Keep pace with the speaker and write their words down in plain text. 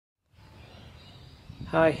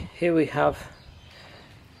Hi, here we have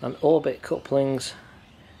an Orbit Couplings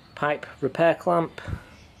pipe repair clamp.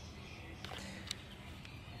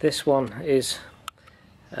 This one is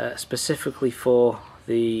specifically for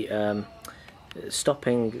the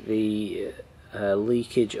stopping the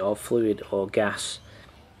leakage of fluid or gas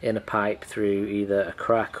in a pipe through either a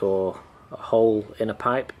crack or a hole in a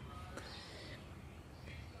pipe.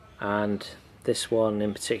 And this one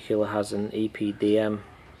in particular has an EPDM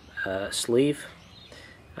sleeve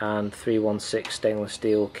and 316 stainless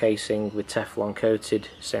steel casing with teflon coated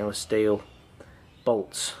stainless steel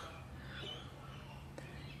bolts.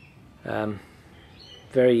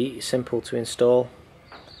 Very simple to install.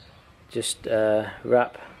 Just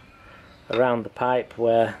wrap around the pipe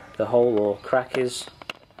where the hole or crack is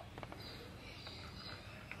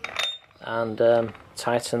and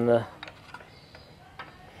tighten the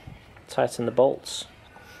bolts.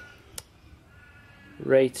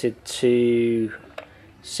 Rated to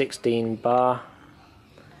 16 bar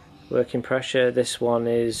working pressure. This one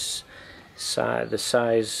is the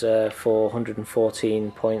size for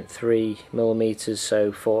 114.3 millimeters,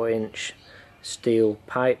 so 4-inch steel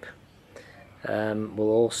pipe.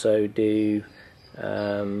 We'll also do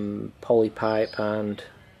poly pipe and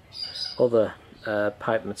other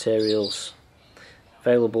pipe materials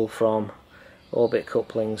available from Orbit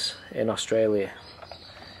Couplings in Australia.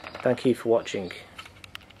 Thank you for watching.